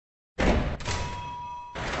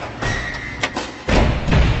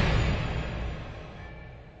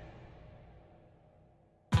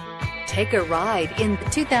Take a ride in the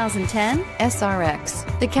 2010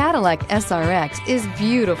 SRX. The Cadillac SRX is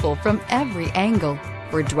beautiful from every angle.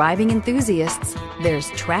 For driving enthusiasts,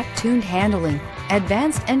 there's track-tuned handling,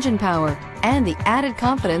 advanced engine power, and the added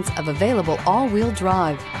confidence of available all-wheel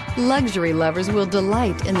drive. Luxury lovers will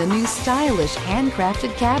delight in the new stylish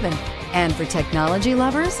handcrafted cabin. And for technology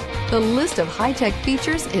lovers, the list of high-tech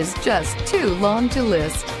features is just too long to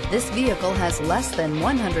list. This vehicle has less than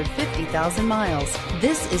 150,000 miles.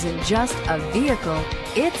 This isn't just a vehicle,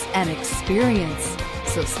 it's an experience.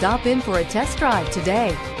 So stop in for a test drive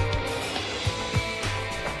today.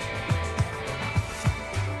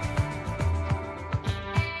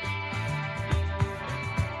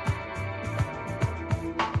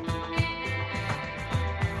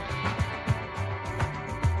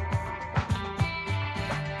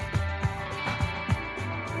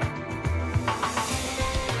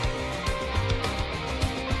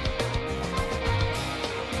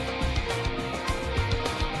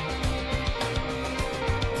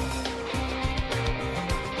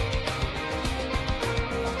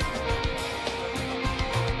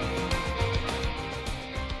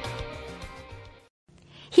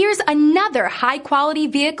 Here's another high-quality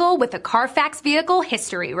vehicle with a Carfax Vehicle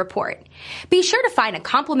History Report. Be sure to find a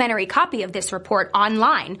complimentary copy of this report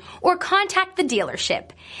online or contact the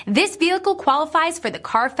dealership. This vehicle qualifies for the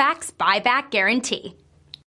Carfax Buyback Guarantee.